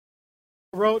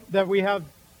wrote that we have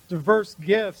diverse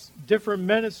gifts, different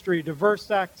ministry,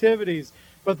 diverse activities,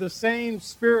 but the same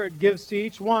Spirit gives to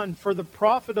each one for the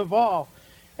profit of all.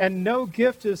 And no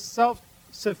gift is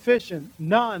self-sufficient.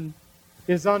 None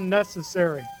is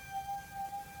unnecessary.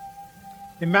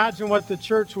 Imagine what the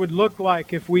church would look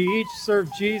like if we each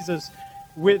served Jesus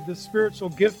with the spiritual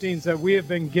giftings that we have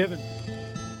been given.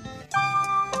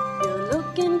 You're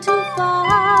looking too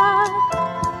far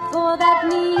for that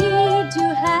need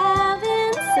you have inside.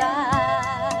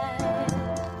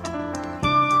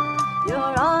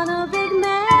 You're on a big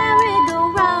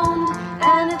merry-go-round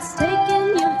and it's taking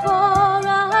you for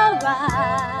a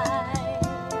ride.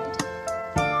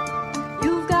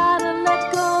 You've got to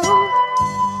let go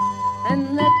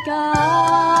and let God.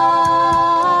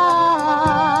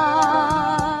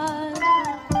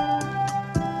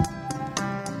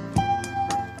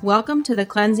 Welcome to the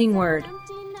Cleansing Word.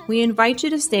 We invite you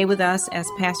to stay with us as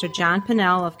Pastor John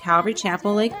Pennell of Calvary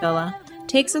Chapel, Lake Villa,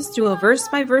 takes us through a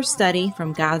verse-by-verse study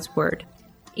from God's Word.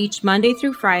 Each Monday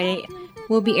through Friday,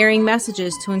 we'll be airing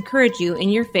messages to encourage you in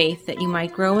your faith that you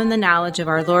might grow in the knowledge of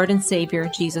our Lord and Savior,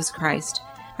 Jesus Christ.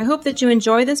 I hope that you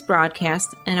enjoy this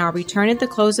broadcast, and I'll return at the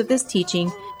close of this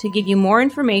teaching to give you more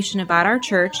information about our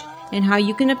church and how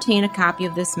you can obtain a copy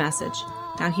of this message.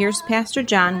 Now here's Pastor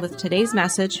John with today's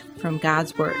message from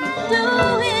God's Word.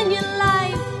 In your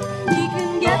life, he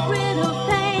can get rid of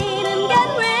pain and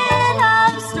get rid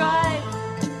of strife.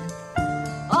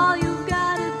 All you've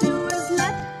got to do is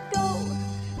let go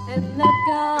and let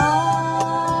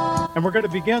God. And we're going to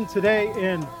begin today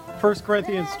in 1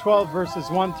 Corinthians 12,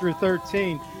 verses 1 through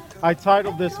 13. I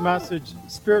titled this message,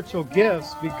 Spiritual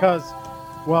Gifts, because,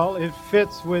 well, it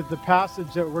fits with the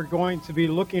passage that we're going to be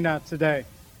looking at today.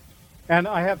 And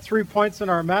I have 3 points in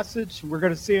our message. We're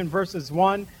going to see in verses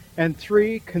 1 and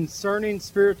 3 concerning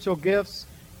spiritual gifts,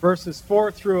 verses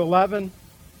 4 through 11,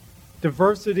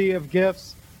 diversity of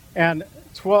gifts, and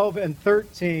 12 and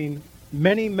 13,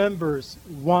 many members,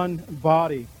 one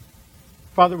body.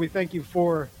 Father, we thank you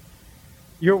for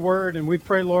your word, and we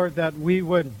pray, Lord, that we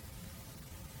would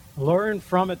learn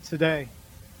from it today.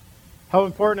 How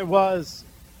important it was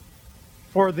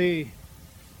for the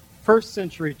first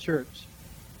century church.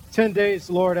 10 days,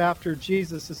 Lord, after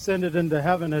Jesus ascended into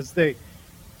heaven, as they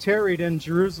tarried in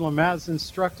Jerusalem as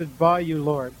instructed by you,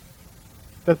 Lord,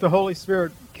 that the Holy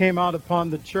Spirit came out upon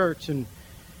the church. And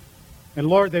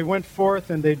Lord, they went forth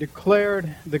and they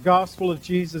declared the gospel of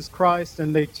Jesus Christ,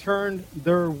 and they turned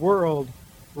their world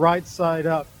right side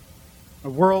up, a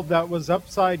world that was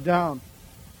upside down.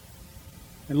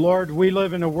 And Lord, we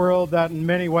live in a world that in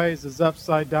many ways is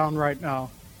upside down right now.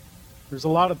 There's a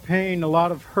lot of pain, a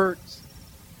lot of hurt,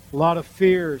 a lot of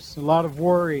fears, a lot of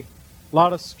worry, a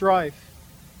lot of strife.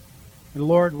 And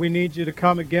Lord, we need you to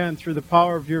come again through the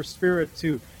power of your Spirit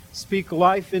to speak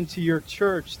life into your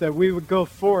church, that we would go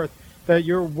forth, that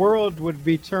your world would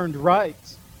be turned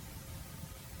right,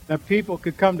 that people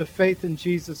could come to faith in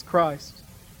Jesus Christ.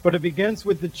 But it begins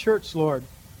with the church, Lord.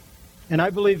 And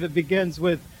I believe it begins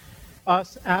with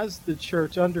us as the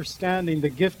church understanding the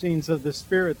giftings of the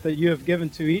Spirit that you have given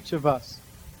to each of us.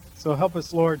 So help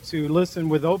us, Lord, to listen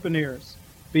with open ears,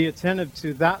 be attentive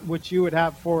to that which you would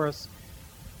have for us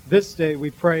this day, we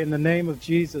pray in the name of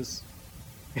Jesus.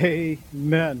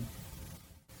 Amen.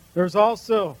 There's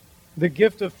also the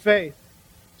gift of faith.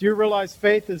 Do you realize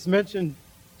faith is mentioned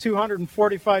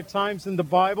 245 times in the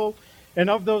Bible? And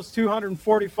of those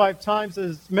 245 times that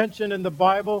is mentioned in the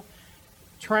Bible,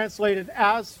 translated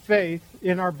as faith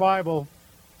in our Bible,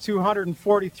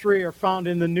 243 are found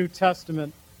in the New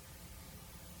Testament.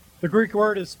 The Greek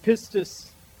word is pistis,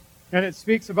 and it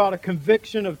speaks about a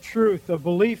conviction of truth, a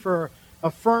belief or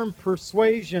a firm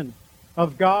persuasion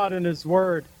of God and His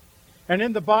Word. And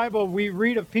in the Bible, we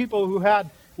read of people who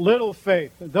had little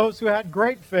faith, those who had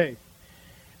great faith,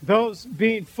 those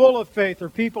being full of faith, or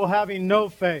people having no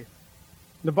faith.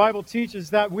 The Bible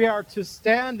teaches that we are to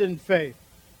stand in faith,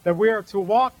 that we are to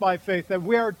walk by faith, that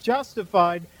we are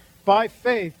justified by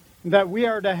faith, and that we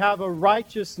are to have a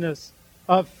righteousness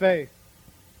of faith.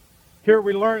 Here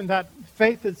we learn that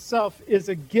faith itself is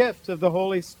a gift of the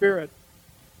Holy Spirit.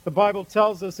 The Bible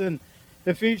tells us in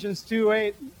Ephesians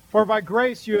 2:8, "For by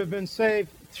grace you have been saved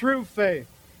through faith,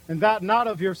 and that not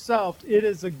of yourself, it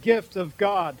is a gift of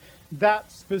God."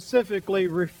 That specifically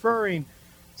referring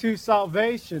to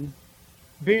salvation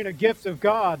being a gift of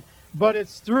God, but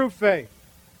it's through faith.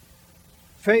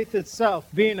 Faith itself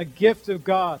being a gift of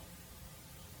God.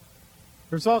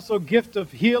 There's also a gift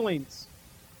of healings.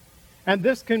 And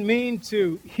this can mean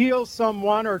to heal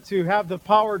someone or to have the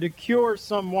power to cure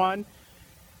someone,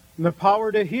 and the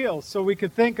power to heal. So we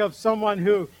could think of someone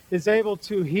who is able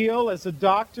to heal as a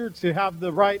doctor, to have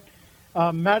the right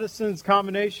medicines,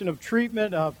 combination of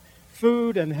treatment, of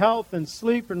food and health and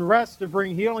sleep and rest to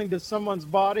bring healing to someone's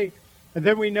body. And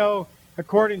then we know,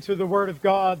 according to the Word of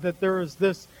God, that there is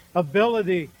this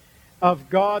ability of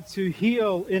God to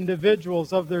heal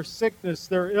individuals of their sickness,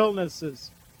 their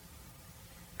illnesses.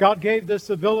 God gave this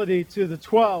ability to the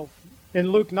 12.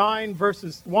 In Luke 9,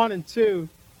 verses 1 and 2,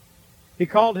 He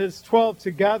called His 12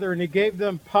 together and He gave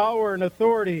them power and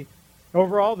authority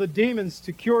over all the demons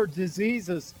to cure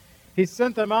diseases. He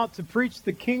sent them out to preach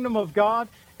the kingdom of God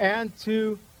and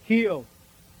to heal.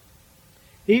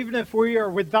 Even if we are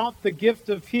without the gift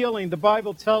of healing, the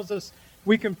Bible tells us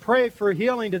we can pray for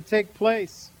healing to take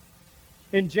place.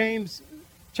 In James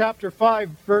chapter 5,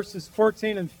 verses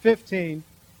 14 and 15,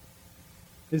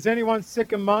 is anyone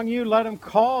sick among you? Let him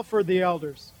call for the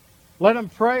elders. Let him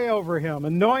pray over him,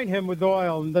 anoint him with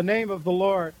oil in the name of the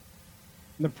Lord.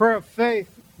 And the prayer of faith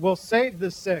will save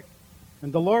the sick,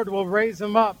 and the Lord will raise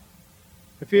him up.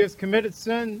 If he has committed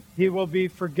sin, he will be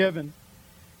forgiven.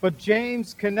 But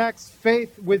James connects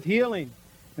faith with healing.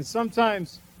 And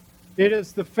sometimes it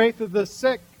is the faith of the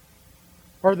sick,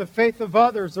 or the faith of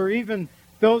others, or even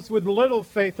those with little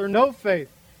faith or no faith.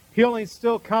 Healing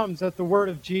still comes at the word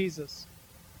of Jesus.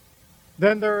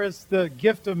 Then there is the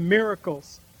gift of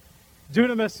miracles.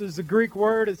 Dunamis is a Greek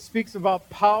word. It speaks about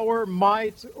power,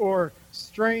 might, or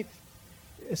strength,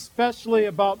 especially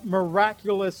about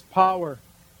miraculous power.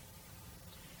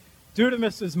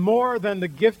 Dunamis is more than the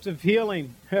gift of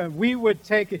healing. We would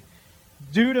take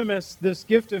dunamis, this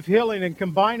gift of healing, and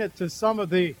combine it to some of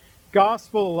the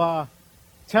gospel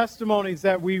testimonies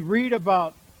that we read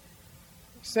about,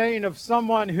 saying of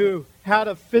someone who had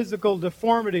a physical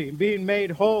deformity being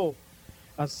made whole,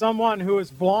 someone who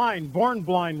is blind, born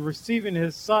blind, receiving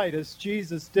his sight as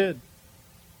Jesus did,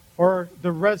 or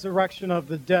the resurrection of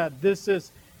the dead. This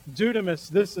is dunamis.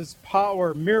 This is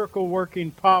power,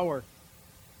 miracle-working power.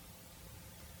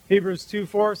 Hebrews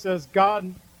 2:4 says,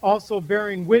 God also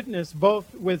bearing witness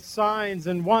both with signs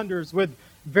and wonders, with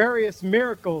various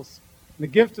miracles, the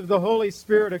gift of the Holy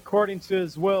Spirit according to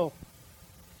His will.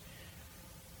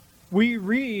 We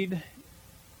read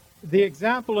the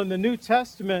example in the New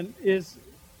Testament is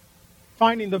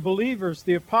finding the believers,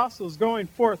 the apostles, going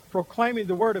forth, proclaiming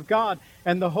the Word of God,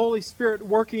 and the Holy Spirit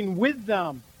working with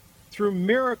them through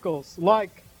miracles,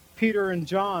 like Peter and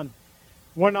John.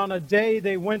 When on a day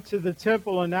they went to the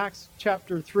temple in Acts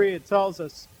chapter 3, it tells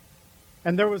us,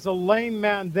 and there was a lame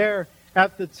man there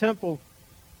at the temple.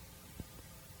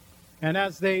 And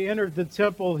as they entered the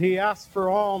temple, he asked for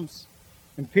alms.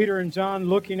 And Peter and John,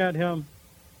 looking at him,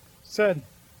 said,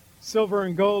 Silver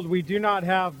and gold we do not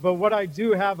have, but what I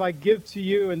do have I give to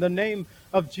you. In the name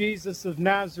of Jesus of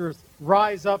Nazareth,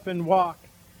 rise up and walk.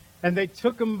 And they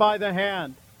took him by the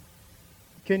hand.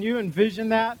 Can you envision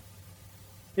that?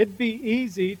 It'd be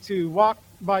easy to walk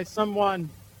by someone,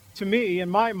 to me, in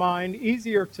my mind,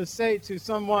 easier to say to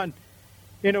someone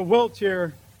in a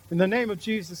wheelchair, in the name of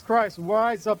Jesus Christ,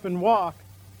 rise up and walk,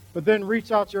 but then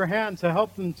reach out your hand to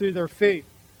help them to their feet.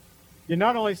 You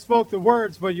not only spoke the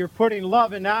words, but you're putting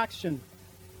love in action.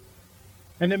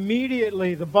 And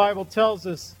immediately, the Bible tells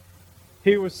us,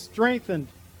 he was strengthened.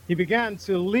 He began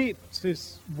to leap, to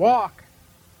walk.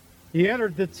 He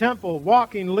entered the temple,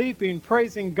 walking, leaping,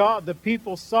 praising God. The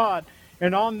people saw it.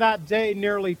 And on that day,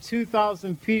 nearly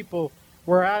 2,000 people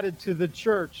were added to the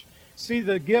church. See,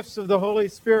 the gifts of the Holy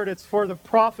Spirit, it's for the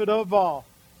profit of all.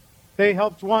 They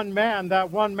helped one man.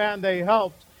 That one man they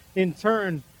helped, in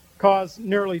turn, caused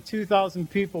nearly 2,000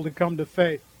 people to come to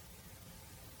faith.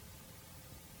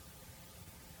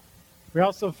 We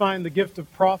also find the gift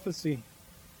of prophecy.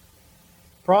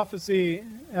 Prophecy,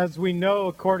 as we know,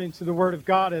 according to the Word of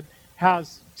God, it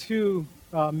has two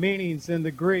meanings in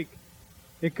the Greek.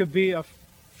 It could be a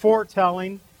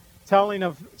foretelling, telling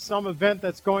of some event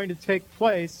that's going to take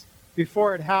place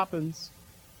before it happens,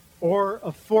 or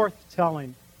a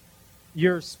forthtelling.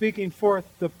 You're speaking forth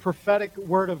the prophetic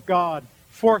Word of God.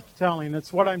 Forthtelling,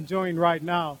 that's what I'm doing right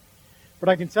now. But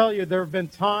I can tell you there have been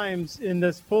times in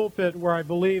this pulpit where I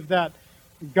believe that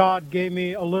God gave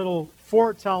me a little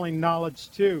foretelling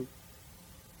knowledge too.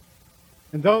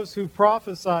 And those who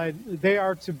prophesied, they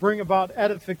are to bring about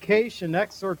edification,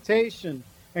 exhortation,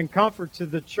 and comfort to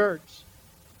the church.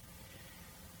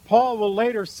 Paul will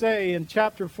later say in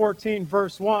chapter 14,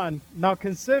 verse 1, now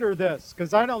consider this,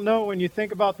 because I don't know when you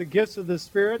think about the gifts of the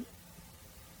Spirit,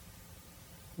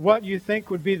 what you think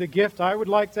would be the gift I would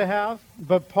like to have.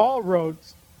 But Paul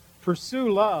wrote,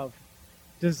 pursue love,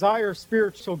 desire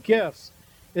spiritual gifts,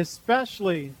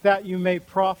 especially that you may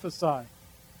prophesy.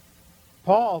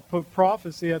 Paul put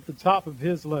prophecy at the top of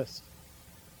his list.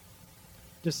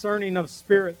 Discerning of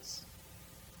spirits.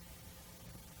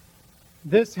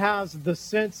 This has the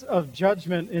sense of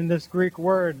judgment in this Greek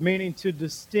word, meaning to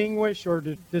distinguish or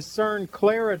to discern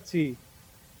clarity,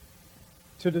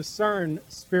 to discern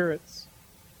spirits.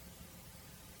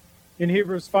 In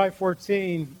Hebrews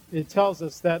 5:14, it tells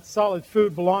us that solid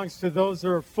food belongs to those who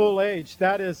are full age.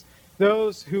 That is,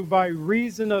 those who by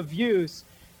reason of use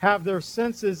have their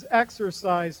senses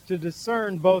exercised to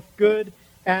discern both good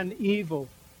and evil.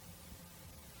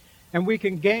 And we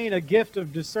can gain a gift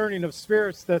of discerning of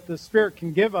spirits that the Spirit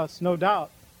can give us, no doubt,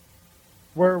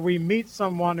 where we meet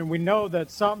someone and we know that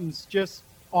something's just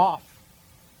off.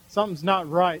 Something's not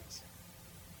right.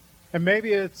 And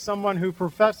maybe it's someone who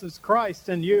professes Christ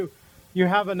and you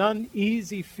have an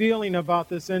uneasy feeling about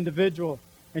this individual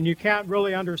and you can't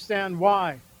really understand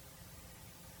why.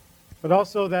 But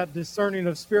also that discerning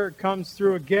of spirit comes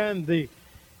through, again, the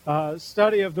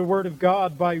study of the Word of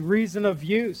God by reason of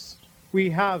use.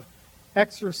 We have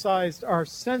exercised our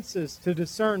senses to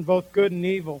discern both good and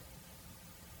evil.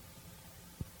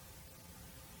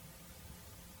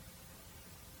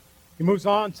 He moves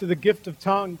on to the gift of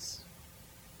tongues.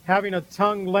 Having a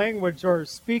tongue language or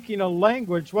speaking a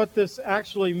language, what this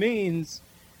actually means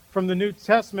from the New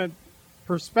Testament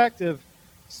perspective,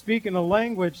 speaking a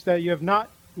language that you have not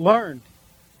learned.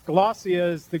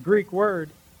 Glossia is the Greek word,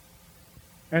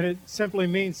 and it simply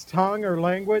means tongue or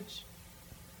language.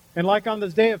 And like on the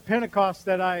day of Pentecost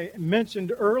that I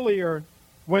mentioned earlier,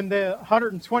 when the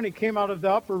 120 came out of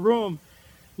the upper room,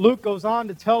 Luke goes on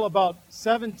to tell about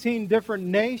 17 different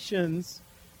nations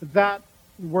that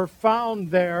were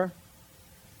found there,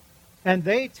 and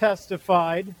they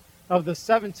testified of the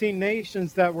 17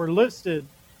 nations that were listed.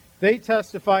 They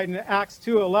testified in Acts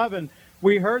 2:11,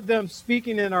 we heard them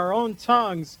speaking in our own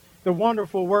tongues the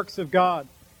wonderful works of God.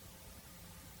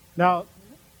 Now,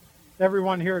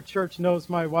 everyone here at church knows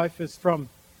my wife is from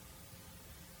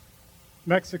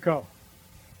Mexico.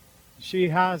 She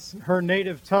has, her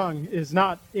native tongue is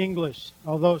not English,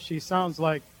 although she sounds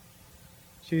like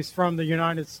she's from the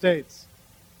United States.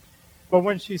 But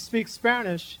when she speaks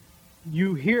Spanish,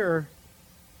 you hear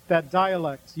that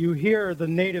dialect. You hear the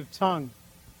native tongue.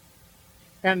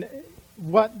 And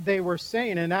what they were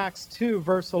saying in Acts 2,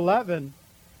 verse 11,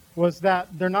 was that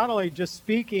they're not only just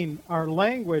speaking our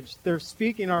language, they're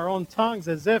speaking our own tongues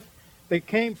as if they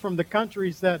came from the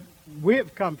countries that we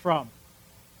have come from.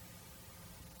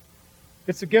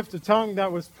 It's a gift of tongue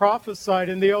that was prophesied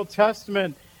in the Old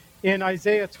Testament in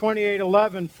Isaiah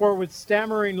 28:11, for with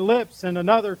stammering lips and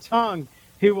another tongue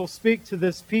he will speak to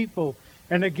this people.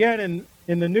 And again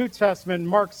in the New Testament,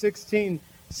 Mark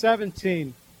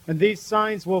 16:17, and these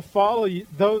signs will follow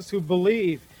those who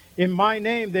believe. In my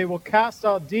name they will cast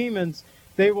out demons,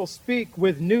 they will speak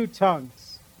with new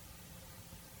tongues.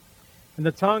 And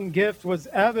the tongue gift was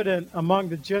evident among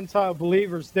the Gentile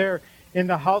believers there in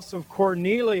the house of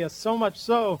Cornelius, so much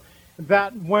so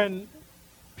that when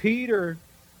Peter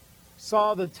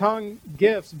saw the tongue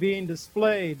gifts being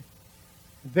displayed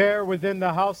there within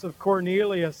the house of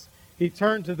Cornelius, he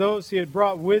turned to those he had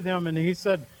brought with him and he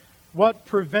said, what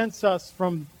prevents us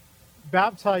from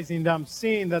baptizing them,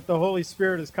 seeing that the Holy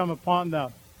Spirit has come upon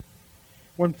them?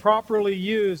 When properly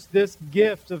used, this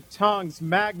gift of tongues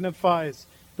magnifies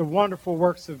the wonderful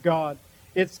works of God.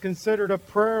 It's considered a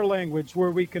prayer language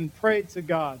where we can pray to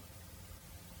God.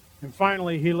 And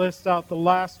finally, he lists out the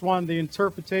last one, the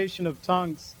interpretation of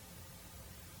tongues.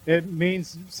 It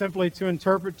means simply to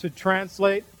interpret, to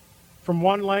translate from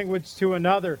one language to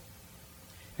another.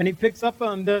 And he picks up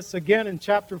on this again in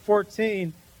chapter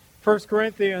 14, 1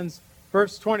 Corinthians,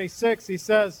 verse 26. He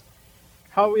says,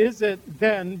 how is it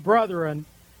then, brethren,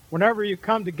 whenever you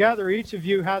come together, each of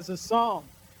you has a psalm,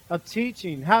 a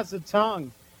teaching, has a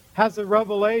tongue, has a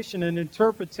revelation, an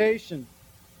interpretation.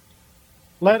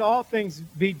 Let all things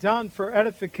be done for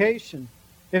edification.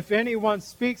 If anyone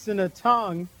speaks in a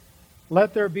tongue,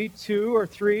 let there be 2 or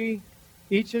 3,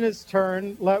 each in his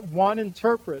turn, let one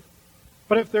interpret.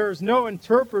 But if there is no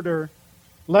interpreter,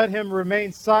 let him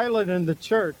remain silent in the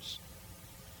church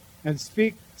and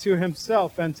speak to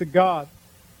himself and to God.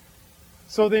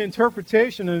 So the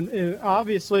interpretation is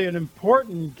obviously an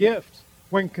important gift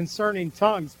when concerning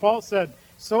tongues. Paul said,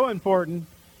 so important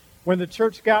when the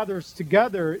church gathers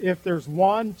together, if there's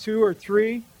 1, 2, or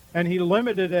 3, and he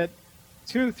limited it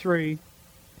to 3,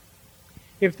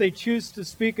 if they choose to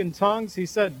speak in tongues, he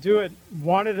said, do it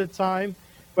one at a time.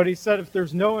 But he said, if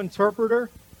there's no interpreter,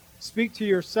 speak to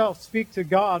yourself, speak to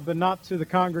God, but not to the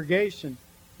congregation.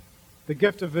 The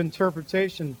gift of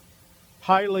interpretation,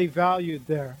 highly valued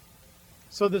there.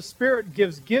 So the Spirit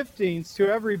gives giftings to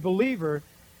every believer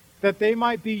that they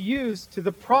might be used to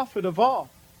the profit of all.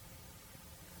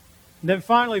 And then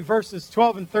finally, verses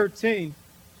 12 and 13,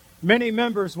 Many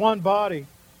members, one body.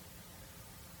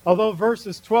 Although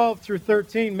verses 12 through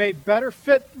 13 may better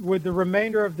fit with the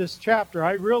remainder of this chapter,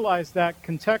 I realize that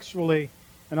contextually,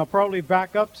 and I'll probably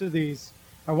back up to these.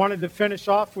 I wanted to finish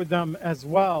off with them as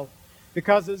well,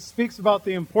 because it speaks about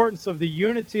the importance of the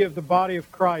unity of the body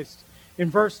of Christ. In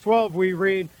verse 12 we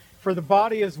read, "For the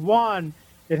body is one,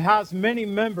 it has many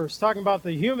members," talking about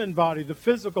the human body, the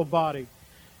physical body.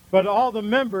 "But all the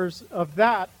members of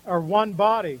that are one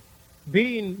body.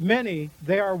 Being many,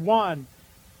 they are one.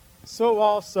 So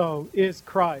also is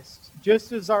Christ."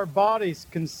 Just as our bodies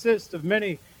consist of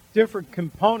many different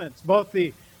components, both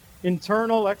the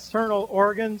internal, external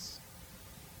organs,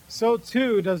 so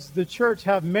too does the church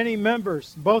have many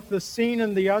members, both the seen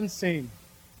and the unseen.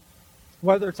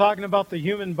 Whether talking about the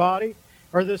human body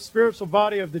or the spiritual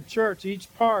body of the church,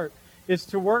 each part is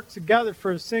to work together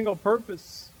for a single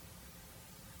purpose.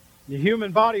 The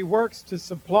human body works to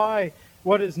supply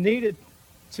what is needed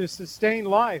to sustain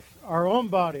life, our own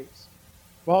bodies,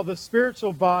 while the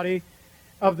spiritual body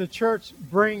of the church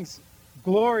brings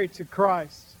glory to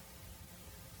Christ.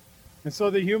 And so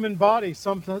the human body,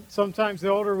 sometimes the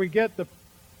older we get, the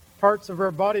parts of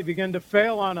our body begin to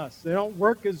fail on us. They don't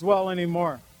work as well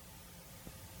anymore.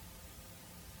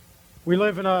 We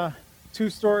live in a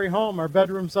 2-story home. Our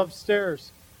bedroom's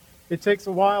upstairs. It takes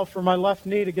a while for my left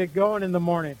knee to get going in the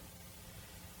morning.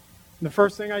 And the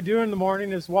first thing I do in the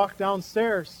morning is walk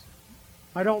downstairs.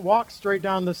 I don't walk straight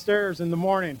down the stairs in the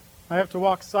morning. I have to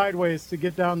walk sideways to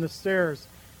get down the stairs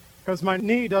because my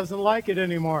knee doesn't like it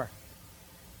anymore.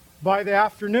 By the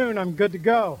afternoon, I'm good to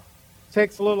go. It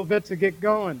takes a little bit to get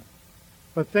going,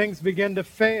 but things begin to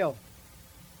fail.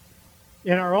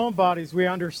 In our own bodies, we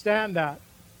understand that.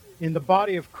 In the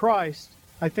body of Christ,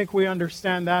 I think we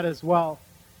understand that as well.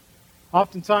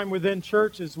 Oftentimes within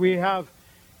churches, we have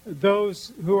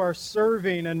those who are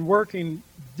serving and working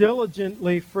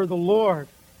diligently for the Lord,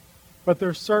 but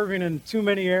they're serving in too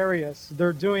many areas.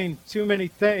 They're doing too many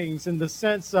things in the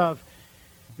sense of,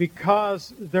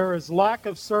 because there is lack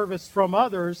of service from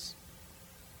others,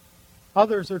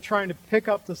 others are trying to pick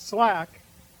up the slack,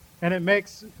 and it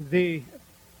makes the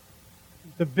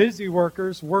busy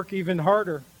workers work even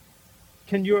harder.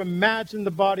 Can you imagine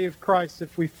the body of Christ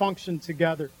if we function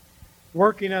together,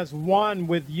 working as one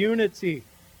with unity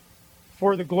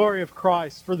for the glory of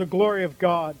Christ, for the glory of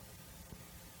God?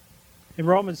 In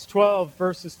Romans 12,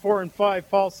 verses 4 and 5,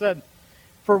 Paul said,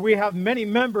 "For we have many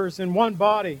members in one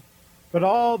body, but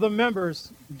all the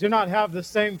members do not have the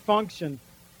same function.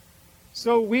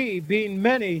 So we, being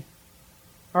many,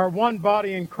 are one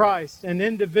body in Christ, and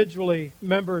individually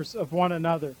members of one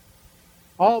another."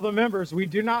 All the members, we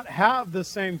do not have the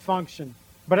same function.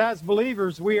 But as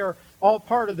believers, we are all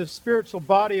part of the spiritual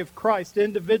body of Christ.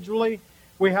 Individually,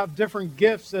 we have different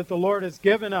gifts that the Lord has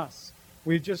given us.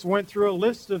 We just went through a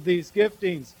list of these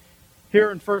giftings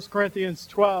here in 1 Corinthians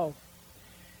 12.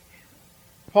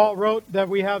 Paul wrote that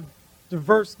we have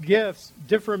diverse gifts,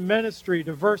 different ministry,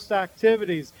 diverse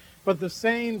activities, but the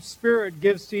same Spirit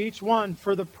gives to each one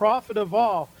for the profit of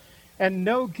all. And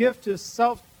no gift is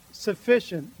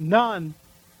self-sufficient. None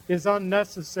is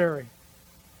unnecessary.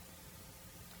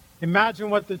 Imagine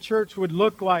what the church would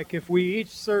look like if we each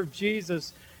served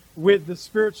Jesus with the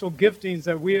spiritual giftings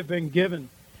that we have been given.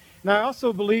 And I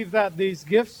also believe that these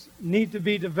gifts need to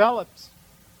be developed.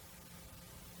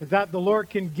 That the Lord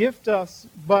can gift us,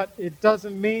 but it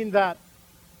doesn't mean that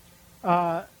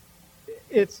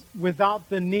it's without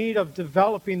the need of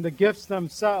developing the gifts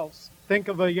themselves. Think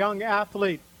of a young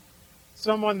athlete,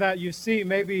 someone that you see,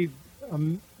 maybe a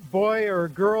boy or a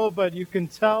girl, but you can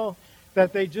tell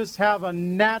that they just have a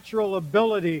natural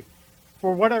ability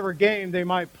for whatever game they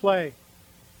might play.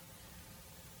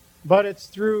 But it's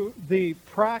through the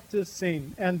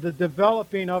practicing and the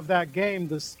developing of that game,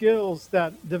 the skills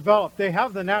that develop. They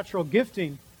have the natural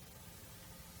gifting,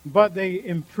 but they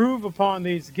improve upon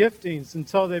these giftings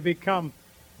until they become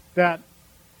that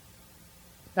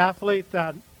athlete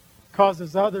that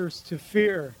causes others to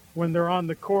fear when they're on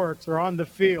the courts or on the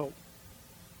field.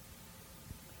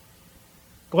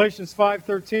 Galatians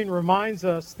 5:13 reminds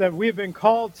us that we've been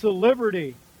called to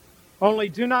liberty. Only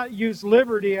do not use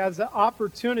liberty as an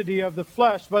opportunity of the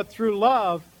flesh, but through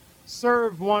love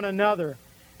serve one another.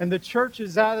 And the church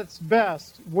is at its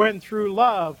best when through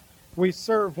love we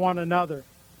serve one another.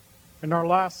 In our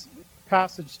last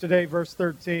passage today, verse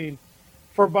 13,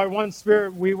 "For by one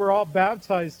Spirit we were all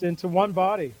baptized into one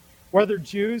body, whether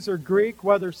Jews or Greek,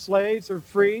 whether slaves or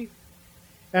free,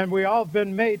 and we all have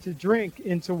been made to drink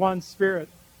into one Spirit."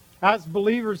 As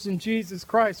believers in Jesus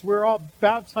Christ, we're all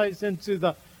baptized into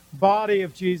the body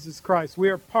of Jesus Christ. We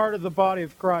are part of the body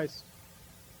of Christ.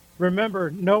 Remember,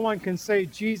 no one can say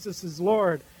Jesus is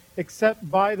Lord except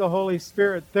by the Holy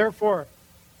Spirit. Therefore,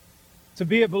 to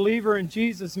be a believer in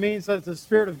Jesus means that the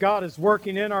Spirit of God is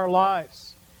working in our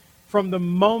lives. From the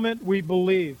moment we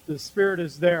believe, the Spirit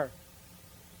is there.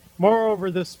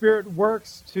 Moreover, the Spirit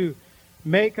works to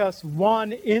make us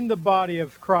one in the body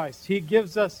of Christ. He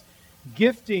gives us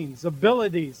giftings,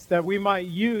 abilities that we might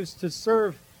use to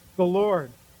serve the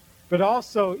Lord. But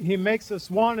also, He makes us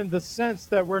one in the sense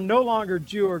that we're no longer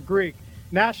Jew or Greek.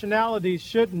 Nationalities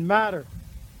shouldn't matter.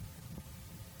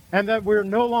 And that we're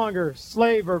no longer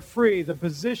slave or free. The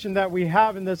position that we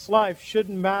have in this life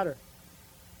shouldn't matter.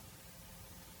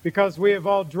 Because we have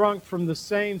all drunk from the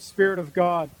same Spirit of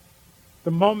God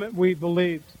the moment we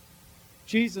believed.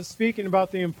 Jesus speaking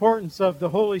about the importance of the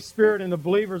Holy Spirit in the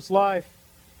believer's life.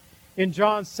 In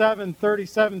John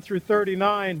 7:37 through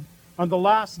 39, on the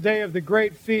last day of the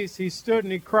great feast, He stood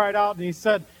and He cried out and He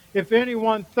said, "If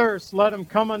anyone thirsts, let him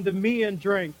come unto me and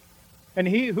drink. And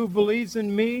he who believes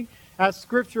in me, as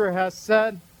Scripture has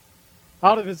said,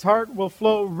 out of his heart will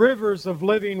flow rivers of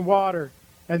living water."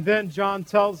 And then John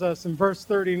tells us in verse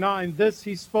 39, this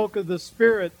He spoke of the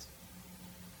Spirit,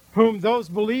 whom those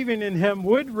believing in Him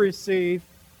would receive,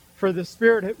 for the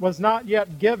Spirit was not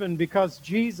yet given because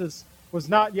Jesus was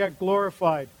not yet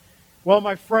glorified. Well,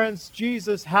 my friends,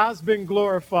 Jesus has been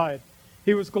glorified.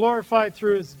 He was glorified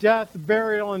through His death,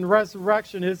 burial, and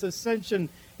resurrection, His ascension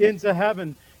into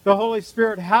heaven. The Holy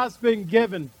Spirit has been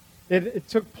given. It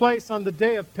took place on the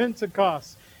day of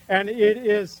Pentecost, and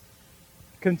it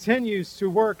continues to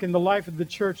work in the life of the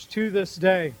church to this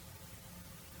day.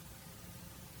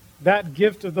 That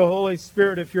gift of the Holy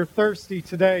Spirit, if you're thirsty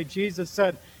today, Jesus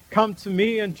said, "Come to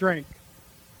me and drink,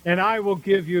 and I will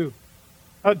give you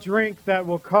a drink that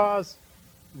will cause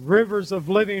rivers of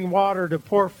living water to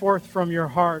pour forth from your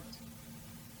heart."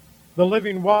 The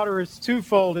living water is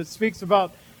twofold. It speaks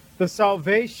about the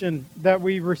salvation that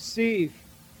we receive.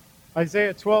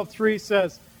 Isaiah 12:3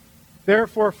 says,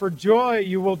 "Therefore for joy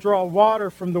you will draw water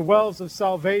from the wells of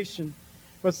salvation."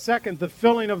 But second, the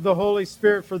filling of the Holy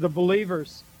Spirit for the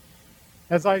believers.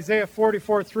 As Isaiah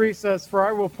 44:3 says, "For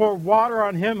I will pour water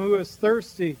on him who is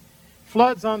thirsty,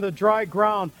 floods on the dry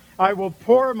ground. I will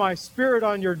pour my Spirit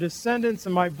on your descendants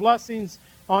and my blessings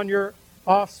on your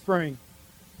offspring."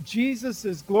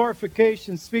 Jesus'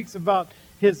 glorification speaks about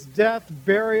His death,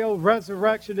 burial,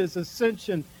 resurrection, His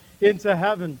ascension into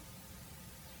heaven.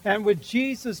 And with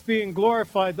Jesus being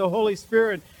glorified, the Holy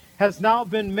Spirit has now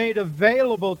been made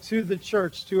available to the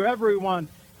church, to everyone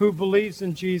who believes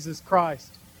in Jesus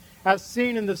Christ, as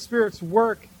seen in the Spirit's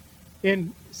work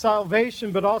in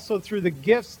salvation, but also through the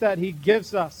gifts that He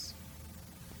gives us.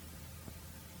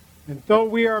 And though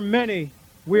we are many,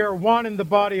 we are one in the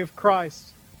body of Christ,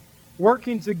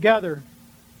 working together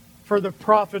for the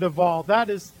profit of all.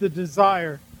 That is the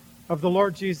desire of the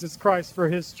Lord Jesus Christ for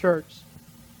His church.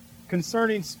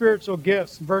 Concerning spiritual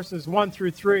gifts, verses 1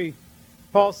 through 3,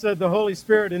 Paul said the Holy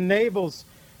Spirit enables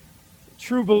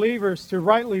true believers to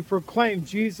rightly proclaim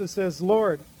Jesus as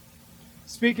Lord.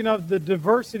 Speaking of the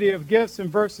diversity of gifts in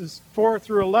verses 4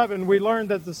 through 11, we learn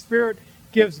that the Spirit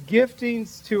gives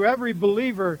giftings to every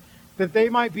believer that they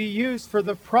might be used for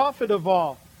the profit of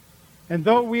all. And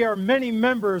though we are many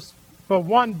members, but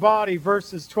one body,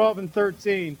 verses 12 and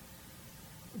 13,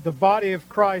 the body of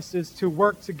Christ is to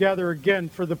work together again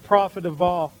for the profit of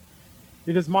all.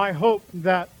 It is my hope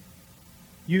that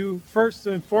you, first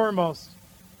and foremost,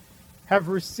 have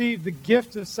received the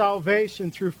gift of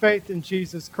salvation through faith in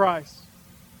Jesus Christ.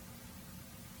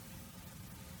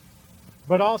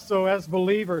 But also, as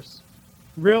believers,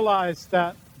 realize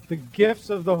that the gifts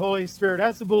of the Holy Spirit,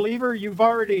 as a believer, you've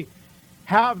already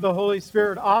have the Holy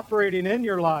Spirit operating in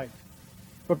your life.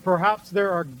 But perhaps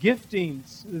there are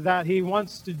giftings that He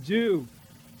wants to do,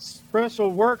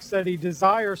 special works that He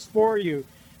desires for you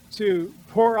to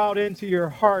pour out into your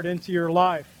heart, into your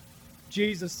life.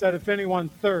 Jesus said, "If anyone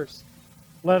thirsts,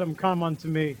 let him come unto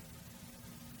me."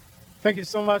 Thank you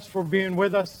so much for being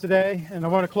with us today. And I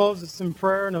want to close this in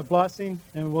prayer and a blessing,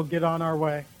 and we'll get on our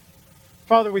way.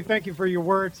 Father, we thank You for Your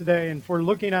word today and for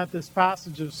looking at this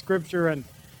passage of Scripture. And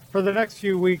for the next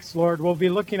few weeks, Lord, we'll be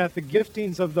looking at the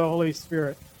giftings of the Holy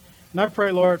Spirit. And I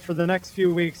pray, Lord, for the next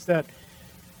few weeks that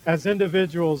as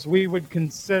individuals, we would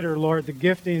consider, Lord, the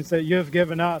giftings that You have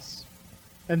given us.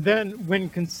 And then when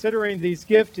considering these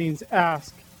giftings,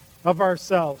 ask of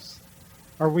ourselves,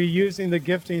 are we using the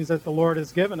giftings that the Lord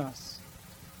has given us?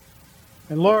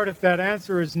 And Lord, if that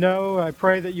answer is no, I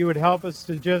pray that You would help us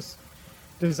to just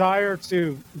desire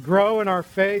to grow in our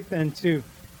faith and to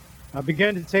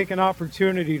begin to take an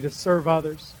opportunity to serve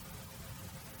others.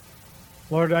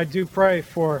 Lord, I do pray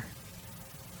for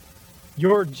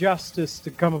Your justice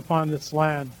to come upon this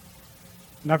land.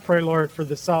 And I pray, Lord, for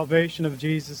the salvation of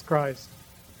Jesus Christ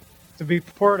to be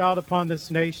poured out upon this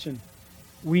nation.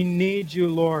 We need you,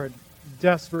 Lord,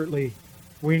 desperately.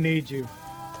 We need you.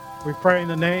 We pray in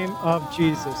the name of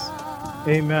Jesus.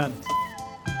 Amen.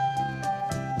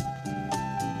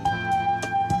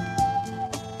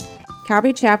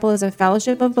 Calvary Chapel is a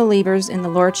fellowship of believers in the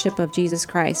Lordship of Jesus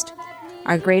Christ.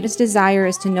 Our greatest desire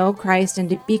is to know Christ and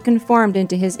to be conformed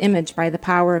into His image by the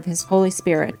power of His Holy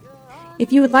Spirit.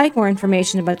 If you would like more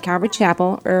information about Calvary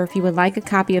Chapel, or if you would like a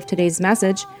copy of today's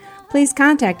message, please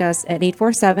contact us at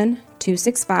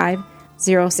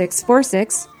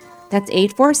 847-265-0646. That's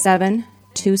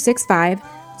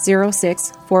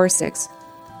 847-265-0646.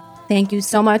 Thank you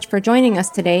so much for joining us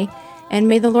today, and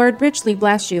may the Lord richly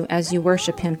bless you as you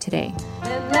worship Him today.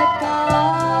 And let God